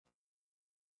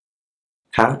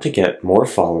How to get more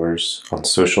followers on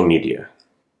social media.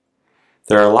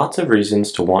 There are lots of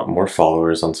reasons to want more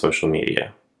followers on social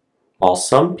media. While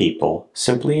some people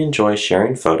simply enjoy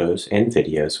sharing photos and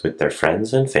videos with their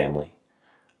friends and family,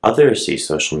 others see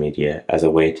social media as a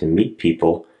way to meet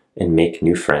people and make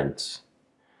new friends.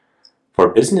 For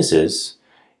businesses,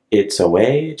 it's a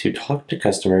way to talk to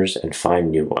customers and find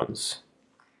new ones.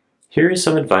 Here is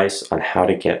some advice on how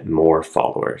to get more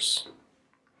followers.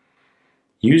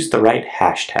 Use the right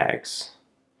hashtags.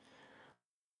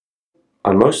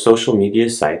 On most social media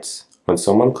sites, when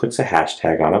someone clicks a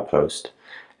hashtag on a post,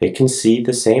 they can see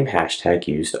the same hashtag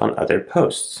used on other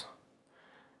posts.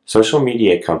 Social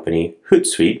media company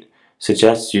Hootsuite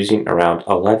suggests using around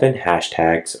 11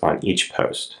 hashtags on each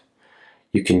post.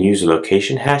 You can use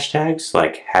location hashtags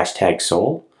like hashtag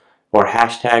Seoul or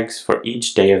hashtags for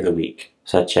each day of the week,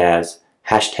 such as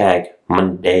hashtag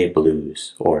Monday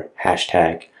Blues or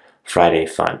hashtag Friday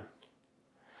Fun.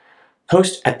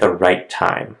 Post at the right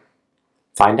time.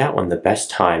 Find out when the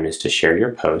best time is to share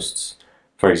your posts.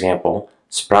 For example,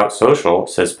 Sprout Social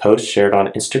says posts shared on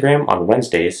Instagram on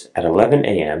Wednesdays at 11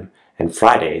 a.m. and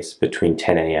Fridays between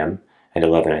 10 a.m. and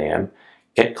 11 a.m.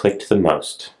 get clicked the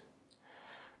most.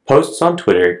 Posts on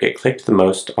Twitter get clicked the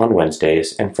most on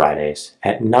Wednesdays and Fridays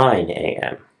at 9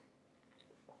 a.m.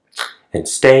 And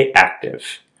stay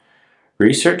active.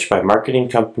 Research by marketing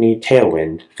company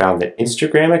Tailwind found that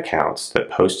Instagram accounts that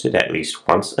posted at least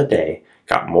once a day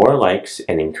got more likes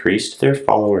and increased their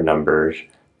follower numbers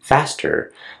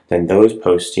faster than those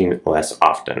posting less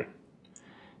often.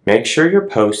 Make sure your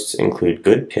posts include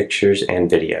good pictures and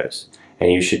videos,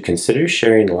 and you should consider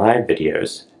sharing live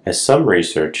videos, as some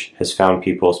research has found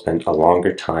people spend a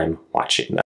longer time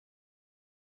watching them.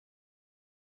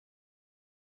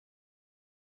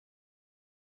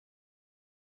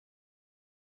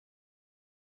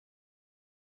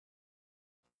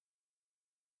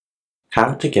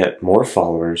 How to get more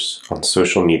followers on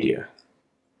social media.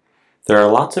 There are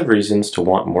lots of reasons to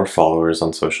want more followers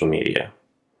on social media.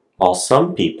 While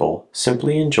some people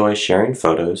simply enjoy sharing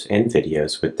photos and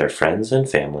videos with their friends and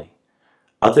family,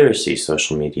 others see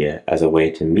social media as a way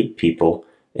to meet people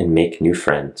and make new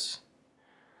friends.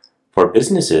 For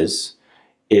businesses,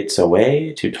 it's a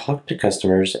way to talk to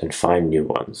customers and find new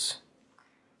ones.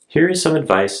 Here is some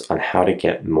advice on how to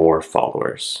get more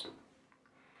followers.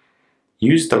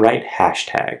 Use the right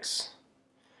hashtags.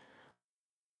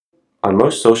 On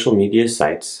most social media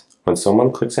sites, when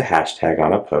someone clicks a hashtag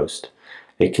on a post,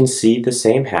 they can see the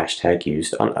same hashtag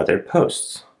used on other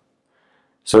posts.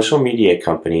 Social media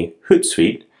company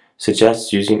Hootsuite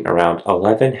suggests using around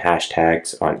 11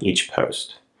 hashtags on each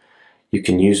post. You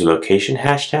can use location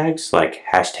hashtags like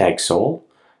hashtag Seoul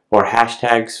or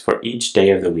hashtags for each day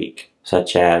of the week,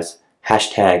 such as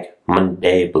hashtag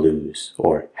Monday Blues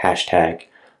or hashtag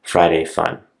Friday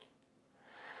Fun.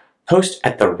 Post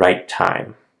at the right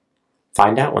time.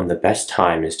 Find out when the best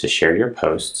time is to share your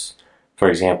posts. For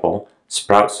example,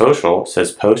 Sprout Social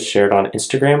says posts shared on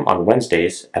Instagram on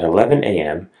Wednesdays at 11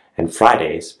 a.m. and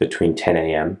Fridays between 10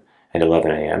 a.m. and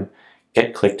 11 a.m.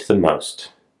 get clicked the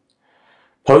most.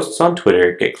 Posts on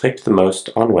Twitter get clicked the most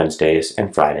on Wednesdays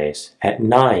and Fridays at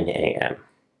 9 a.m.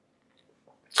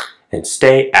 And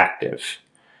stay active.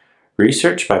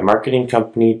 Research by marketing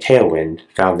company Tailwind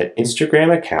found that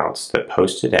Instagram accounts that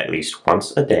posted at least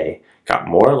once a day got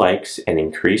more likes and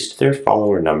increased their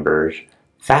follower numbers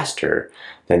faster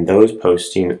than those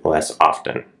posting less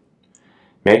often.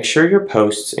 Make sure your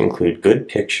posts include good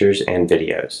pictures and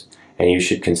videos, and you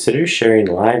should consider sharing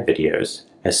live videos,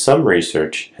 as some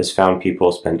research has found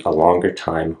people spend a longer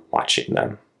time watching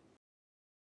them.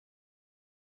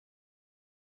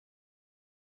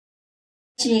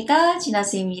 안녕하십니까,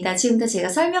 진아쌤입니다. 지금부터 제가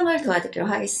설명을 도와드리도록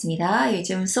하겠습니다.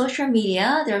 요즘 social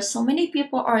media, there are so many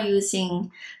people are using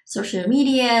social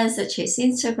media such as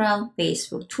Instagram,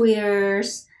 Facebook, Twitter,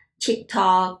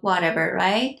 TikTok, whatever,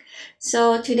 right?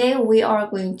 So today we are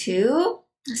going to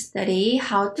study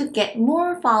how to get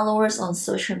more followers on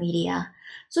social media.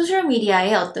 소셜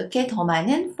미디어에 어떻게 더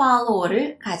많은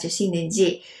팔로워를 가질 수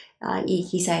있는지 이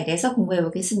기사에 대해서 공부해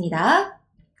보겠습니다.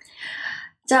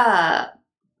 자,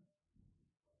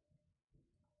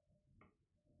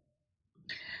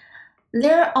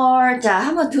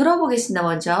 한번 들어보겠습니다.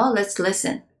 먼저, let's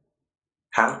listen.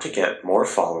 How to get more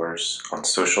followers on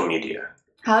social media.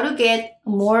 How to get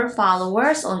more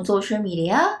followers on social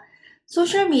media.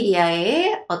 소셜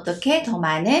미디어에 어떻게 더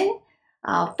많은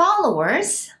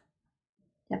followers,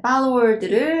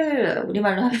 follower들을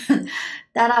우리말로 하면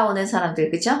따라오는 사람들,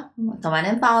 그죠? 더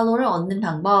많은 follow를 얻는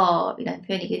방법이라는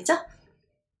표현이겠죠?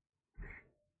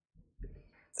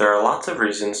 There are lots of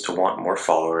reasons to want more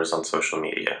followers on social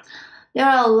media. There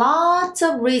are lots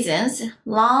of reasons,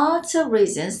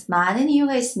 많은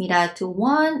이유가 있습니다. To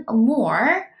want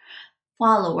more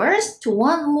followers,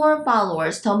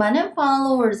 더 많은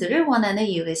followers를 원하는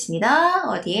이유가 있습니다.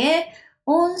 어디에?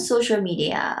 On social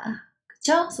media.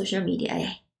 그쵸? 소셜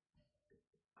미디어에.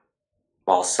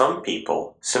 While some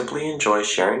people simply enjoy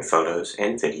sharing photos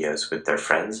and videos with their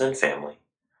friends and family,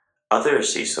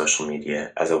 others see social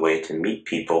media as a way to meet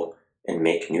people and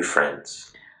make new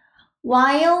friends.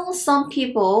 While some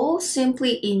people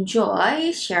simply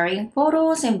enjoy sharing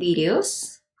photos and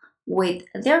videos with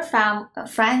their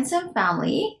friends and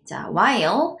family. 자,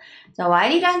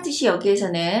 while이라는 뜻이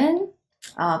여기에서는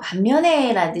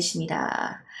반면에라는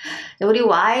뜻입니다. 자, 우리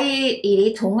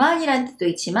while이 동안이라는 뜻도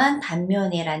있지만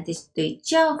반면에라는 뜻도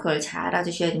있죠. 그걸 잘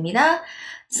알아두셔야 됩니다.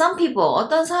 Some people,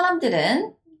 어떤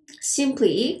사람들은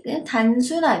simply,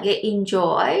 단순하게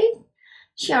enjoy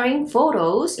sharing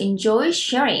photos, enjoy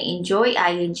ing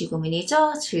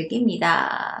구문이죠.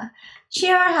 즐깁니다.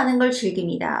 share 하는 걸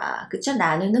즐깁니다. 그쵸?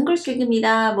 나누는 걸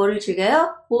즐깁니다. 뭐를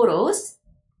즐겨요? photos.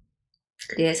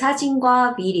 그래,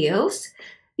 사진과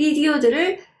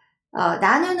비디오들을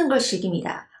나누는 걸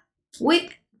즐깁니다.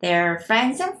 with their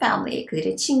friends and family.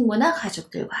 그들의 친구나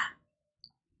가족들과.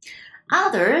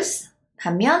 Others,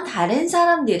 반면 다른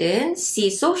사람들은 see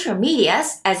social media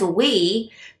as a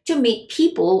way to meet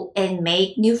people and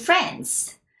make new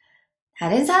friends.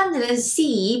 다른 사람들은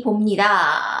see,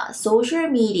 봅니다.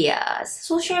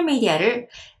 소셜미디어를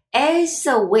as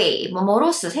a way,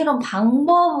 뭐뭐로써, 새로운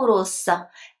방법으로써,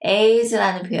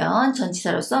 as라는 표현,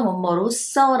 전치사로서,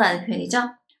 뭐뭐로써라는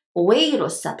표현이죠.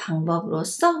 way로써,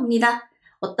 방법으로써 봅니다.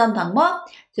 어떤 방법?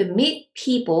 To meet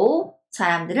people,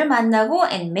 사람들을 만나고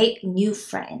and make new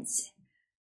friends.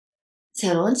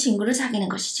 새로운 친구를 사귀는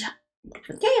것이죠.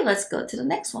 Okay, let's go to the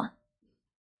next one.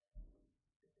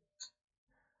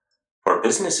 For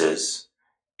businesses,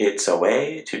 it's a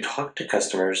way to talk to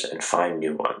customers and find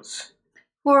new ones.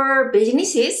 For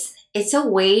businesses, it's a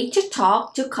way to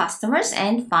talk to customers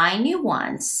and find new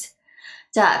ones.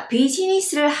 자,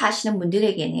 비즈니스를 하시는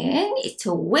분들에게는 it's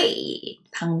a way,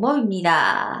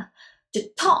 방법입니다. To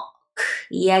talk,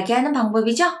 이야기하는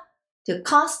방법이죠. To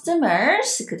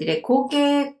customers, 그들의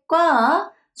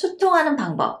고객과 소통하는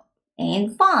방법.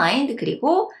 And find,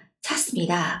 그리고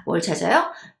찾습니다. 뭘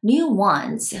찾아요? New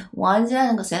ones.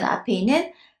 ones라는 것은 앞에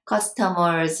있는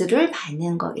customers를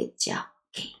받는 거겠죠.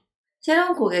 Okay.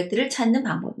 새로운 고객들을 찾는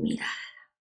방법입니다.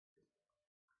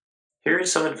 Here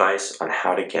is some advice on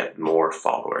how to get more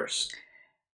followers.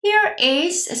 Here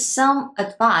is some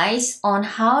advice on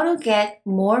how to get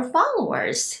more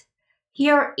followers.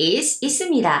 Here is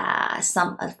있습니다.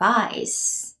 Some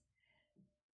advice.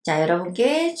 자,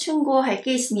 여러분께 충고할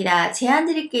게 있습니다. 제안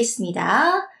드릴 게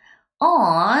있습니다.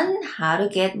 On how to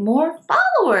get more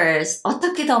followers.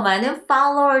 어떻게 더 많은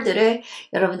follower들을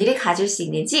여러분들이 가질 수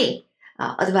있는지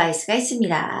어드바이스가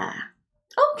있습니다.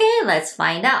 Okay, let's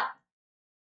find out.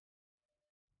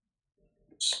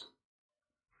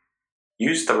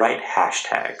 Use the right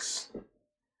hashtags.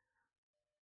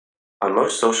 On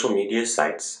most social media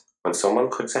sites, when someone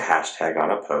clicks a hashtag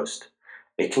on a post,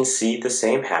 they can see the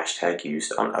same hashtag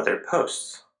used on other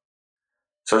posts.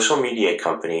 Social media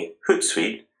company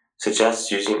Hootsuite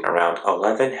suggests using around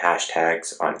 11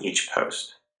 hashtags on each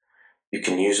post. You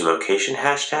can use location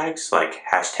hashtags like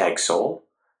hashtag Seoul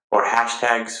or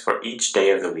hashtags for each day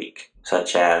of the week,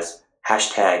 such as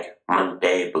hashtag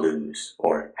Monday Blues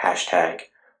or hashtag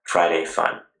Friday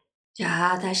Fun.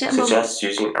 자, 다시 한번. Suggests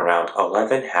using around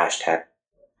 11 hashtags.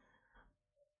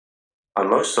 On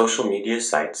most social media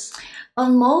sites.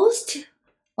 On most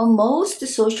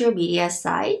social media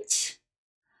sites,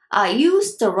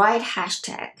 use the right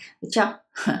hashtag. 그렇죠?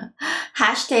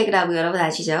 해시태그라고 여러분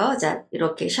아시죠? 자,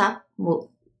 이렇게 샵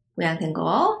모양된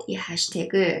거, 이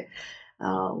해시태그를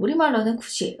우리말로는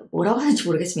굳이 뭐라고 하는지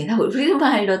모르겠습니다.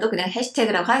 우리말로도 그냥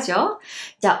해시태그라고 하죠.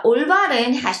 자,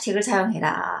 올바른 해시태그를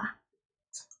사용해라.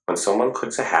 When someone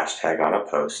clicks a hashtag on a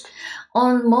post.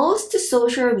 On most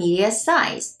social media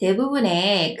sites,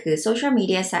 대부분의 그 소셜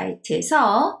미디어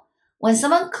사이트에서 when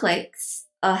someone clicks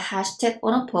a hashtag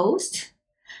on a post,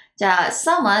 자,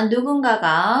 someone,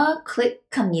 누군가가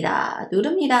클릭합니다.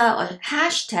 누릅니다.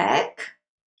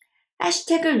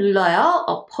 해시태그를 눌러요.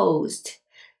 a post.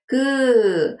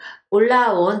 그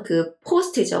올라온 그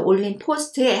포스트죠. 올린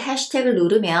포스트에 해시태그를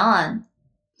누르면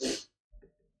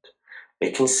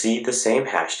They can see the same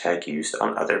hashtag used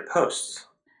on other posts.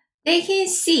 They can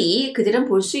see, 그들은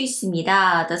볼 수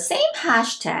있습니다. The same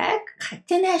hashtag,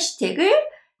 같은 해시태그를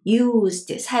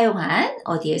used, 사용한,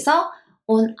 어디에서?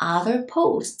 On other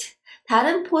post,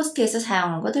 다른 포스트에서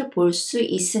사용한 것을 볼 수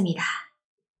있습니다.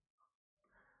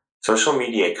 Social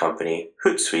media company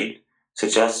Hootsuite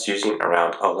suggests using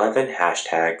around 11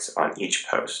 hashtags on each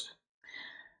post.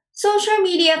 Social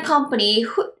media company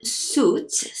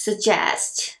Hootsuite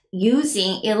suggests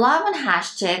using 11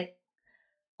 hashtags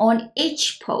on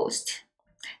each post.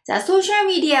 자,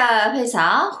 소셜미디어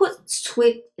회사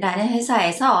Hootsuite라는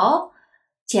회사에서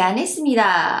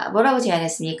제안했습니다. 뭐라고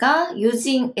제안했습니까?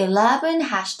 Using 11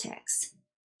 hashtags.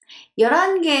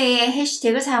 11개의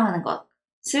해시태그를 사용하는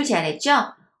것을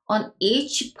제안했죠. On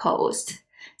each post.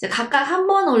 자, 각각 한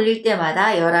번 올릴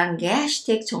때마다 11개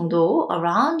해시태그 정도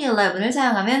around 11을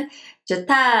사용하면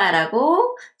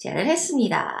좋다라고 제안을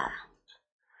했습니다.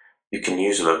 You can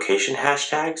use location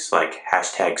hashtags like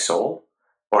hashtag Seoul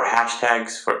or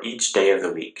hashtags for each day of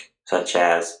the week, such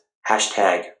as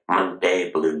hashtag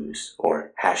Monday Blues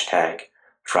or hashtag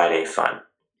Friday Fun.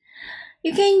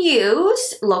 You can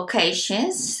use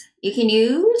locations. You can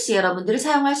use 여러분들이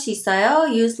사용할 수 있어요.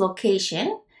 Use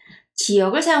location.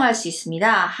 지역을 사용할 수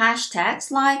있습니다.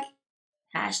 Hashtags like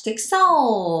hashtag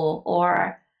Seoul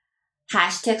or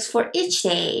hashtags for each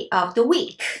day of the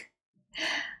week.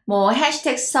 뭐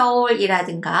hashtag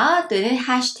Seoul이라든가 또는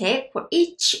hashtag for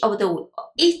each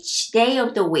day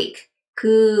of the week.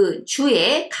 그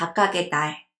주의 각각의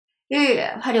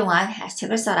날을 활용한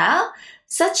해시태그를 써라.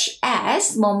 Such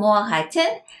as 뭐뭐와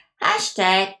같은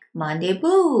hashtag Monday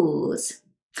Blues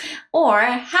or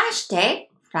hashtag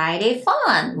Friday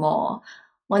Fun. 뭐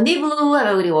Monday Blue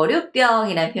하면 우리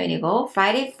월요병이라는 표현이고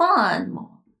Friday Fun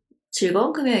뭐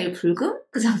즐거운 금요일 불금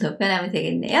그 정도 표현하면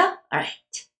되겠네요.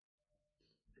 Alright.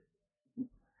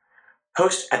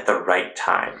 Post at the right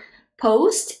time.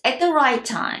 Post at the right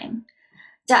time.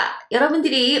 자,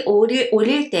 여러분들이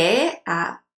올릴 때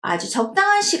아주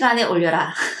적당한 시간에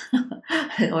올려라.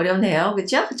 어렵네요.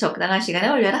 그렇죠? 적당한 시간에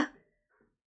올려라.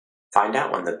 Find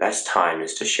out when the best time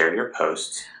is to share your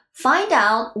posts. Find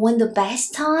out when the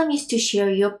best time is to share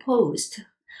your post.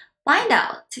 Find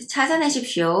out.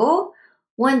 찾아내십시오.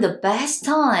 When the best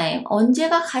time.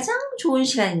 언제가 가장 좋은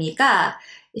시간입니까?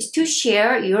 is to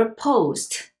share your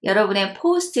post. 여러분의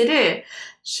포스트를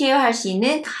쉐어할 수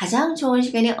있는 가장 좋은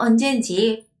시간이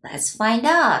언제인지 let's find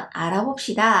out.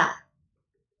 알아봅시다.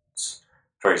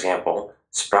 For example,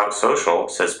 Sprout Social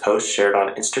says posts shared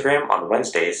on Instagram on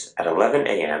Wednesdays at 11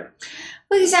 a.m.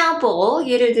 For example,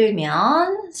 예를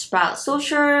들면 Sprout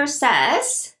Social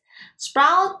says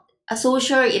Sprout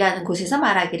Social이라는 곳에서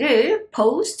말하기를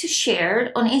post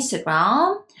shared on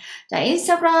Instagram. 자,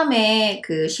 인스타그램에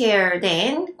그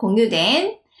share된,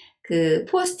 공유된 그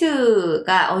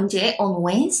포스트가 언제? On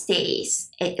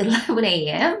Wednesdays at 11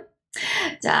 a.m.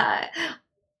 자,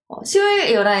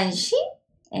 수요일 11시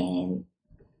and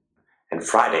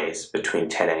Fridays between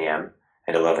 10 a.m.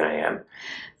 and 11 a.m.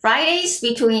 Fridays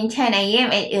between 10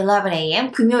 a.m. and 11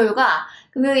 a.m.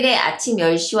 금요일에 아침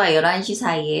 10시와 11시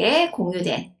사이에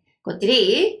공유된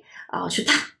것들이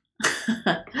좋다.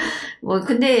 뭐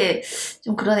근데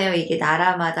좀 그러네요. 이게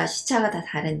나라마다 시차가 다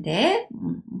다른데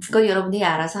그건 여러분들이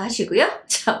알아서 하시고요.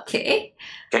 자, 오케이.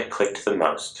 Get clicked the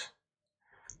most.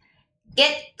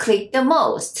 Get clicked the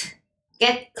most.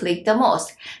 Get clicked the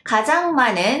most. 가장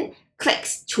많은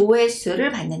clicks,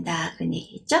 조회수를 받는다. 그런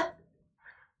얘기겠죠?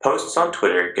 Posts on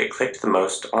Twitter get clicked the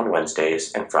most on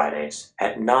Wednesdays and Fridays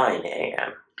at 9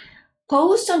 a.m.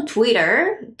 Posts on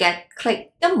Twitter get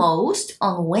clicked the most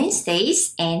on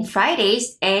Wednesdays and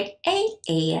Fridays at 8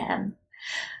 a.m.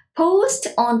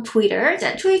 Post on Twitter,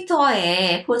 자,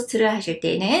 트위터에 포스트를 하실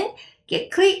때는 get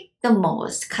clicked the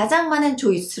most, 가장 많은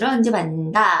조회수를 언제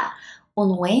받는다?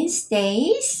 On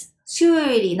Wednesdays,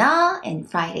 수요일이나 and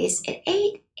Fridays at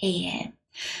 8 a.m.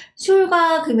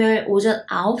 수요일과 금요일 오전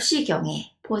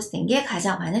 9시경에 포스트된 게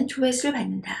가장 많은 조회수를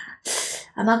받는다.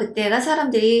 아마 그때가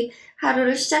사람들이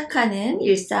하루를 시작하는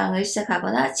일상을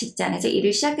시작하거나 직장에서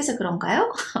일을 시작해서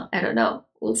그런가요? I don't know.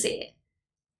 We'll see.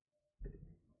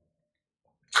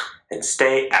 And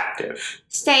stay active.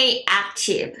 Stay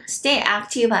active. Stay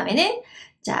active 하면은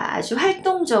자, 아주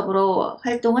활동적으로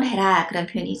활동을 해라 그런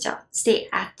표현이죠. Stay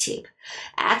active.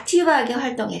 액티브하게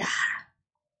활동해라.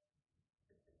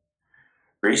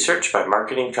 Research by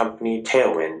marketing company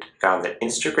Tailwind found that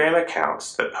Instagram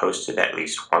accounts that posted at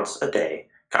least once a day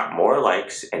got more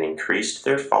likes and increased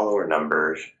their follower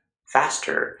numbers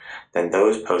faster than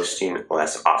those posting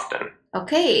less often.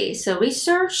 Okay, so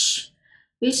research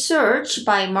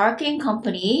by marketing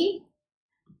company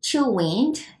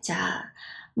Tailwind. 자,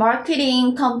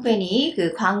 마케팅 컴퍼니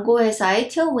그 광고 회사의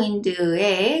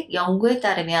Tailwind의 연구에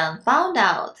따르면 found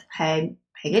out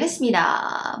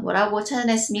발견했습니다. 뭐라고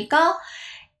찾아냈습니까?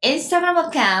 Instagram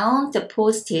account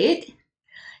posted.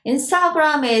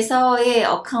 인스타그램에서의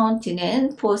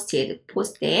어카운트는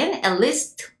post된 at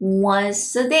least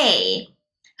once a day.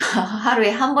 하루에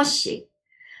한 번씩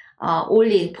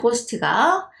올린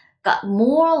포스트가 got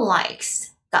more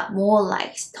likes,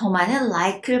 더 많은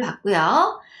like를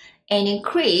받고요. and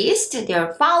increased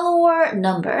their follower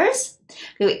numbers.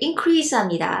 그리고 increase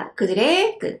합니다.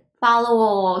 그들의 그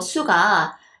follower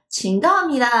수가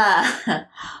증가합니다.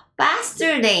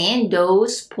 faster than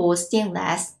those posting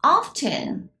less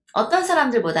often. 어떤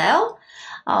사람들보다요?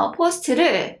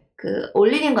 포스트를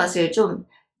올리는 것을 좀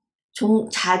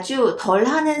자주 덜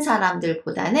하는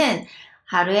사람들보다는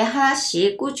하루에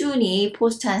하나씩 꾸준히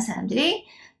포스트하는 사람들이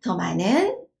더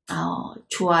많은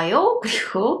좋아요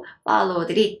그리고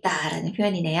팔로워들이 있다라는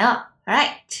표현이네요.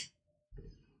 Alright.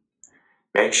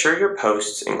 Make sure your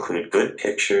posts include good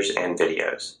pictures and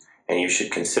videos, and you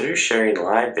should consider sharing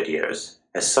live videos,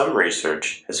 as some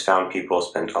research has found people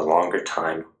spend a longer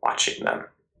time watching them.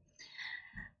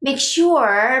 Make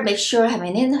sure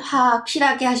하면은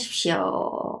확실하게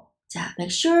하십시오. 자,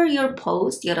 make sure your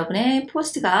post, 여러분의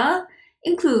포스트가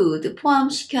include,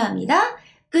 포함시켜야 합니다.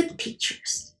 Good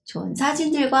pictures, 좋은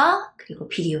사진들과 그리고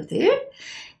비디오들.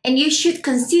 And you should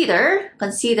consider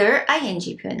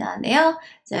ing 표현 나왔네요.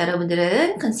 자,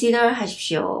 여러분들은 consider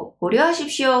하십시오.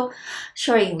 고려하십시오.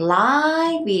 Sharing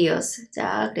live videos.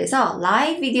 자, 그래서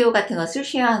live 비디오 같은 것을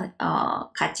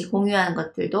같이 공유하는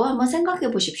것들도 한번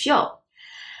생각해 보십시오.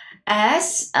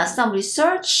 As some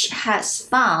research has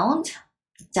found.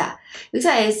 자,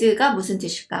 여기서 as가 무슨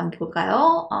뜻일까 한번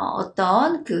볼까요?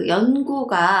 어떤 그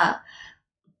연구가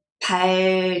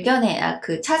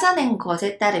찾아낸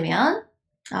것에 따르면,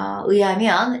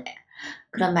 의하면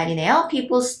그런 말이네요.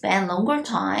 People spend longer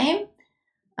time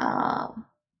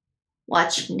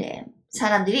watching them.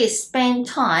 사람들이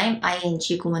spend time,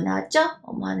 ing 구문 나왔죠?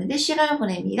 뭐 하는데 시간을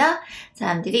보냅니다.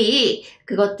 사람들이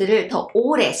그것들을 더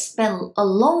오래 spend a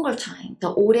longer time,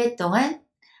 더 오랫동안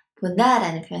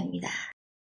본다라는 표현입니다.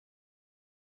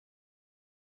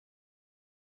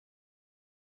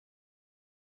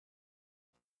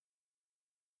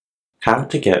 How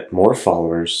to get more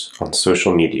followers on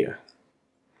social media.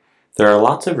 There are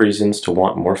lots of reasons to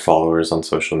want more followers on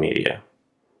social media.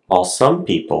 While some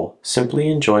people simply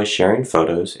enjoy sharing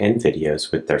photos and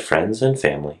videos with their friends and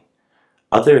family,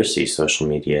 others see social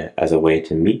media as a way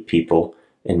to meet people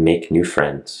and make new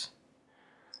friends.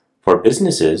 For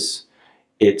businesses,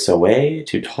 it's a way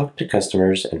to talk to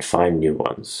customers and find new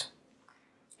ones.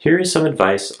 Here is some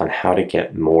advice on how to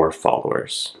get more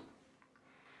followers.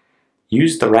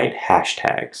 Use the right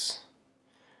hashtags.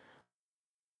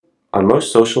 On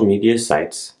most social media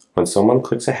sites, when someone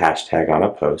clicks a hashtag on a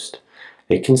post,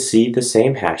 they can see the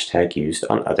same hashtag used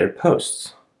on other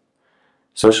posts.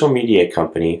 Social media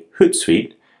company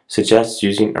Hootsuite suggests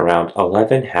using around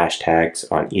 11 hashtags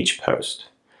on each post.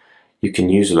 You can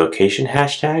use location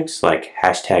hashtags like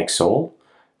hashtag Seoul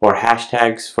or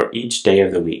hashtags for each day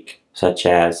of the week, such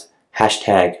as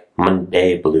hashtag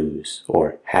Monday Blues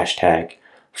or hashtag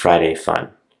Friday Fun.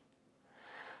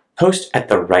 Post at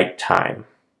the right time.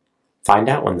 Find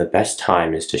out when the best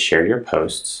time is to share your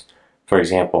posts. For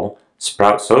example,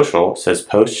 Sprout Social says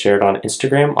posts shared on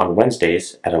Instagram on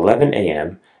Wednesdays at 11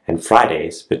 a.m. and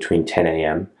Fridays between 10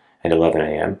 a.m. and 11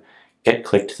 a.m. get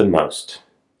clicked the most.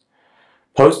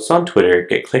 Posts on Twitter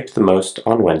get clicked the most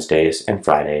on Wednesdays and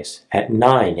Fridays at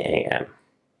 9 a.m.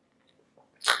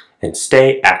 And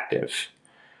stay active.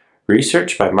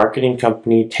 Research by marketing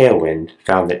company Tailwind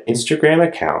found that Instagram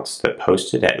accounts that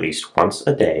posted at least once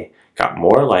a day got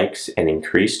more likes and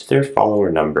increased their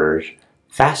follower numbers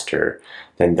faster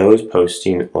than those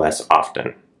posting less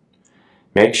often.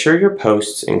 Make sure your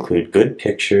posts include good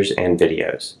pictures and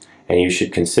videos, and you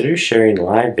should consider sharing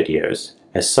live videos,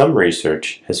 as some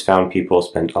research has found people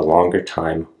spend a longer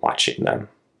time watching them.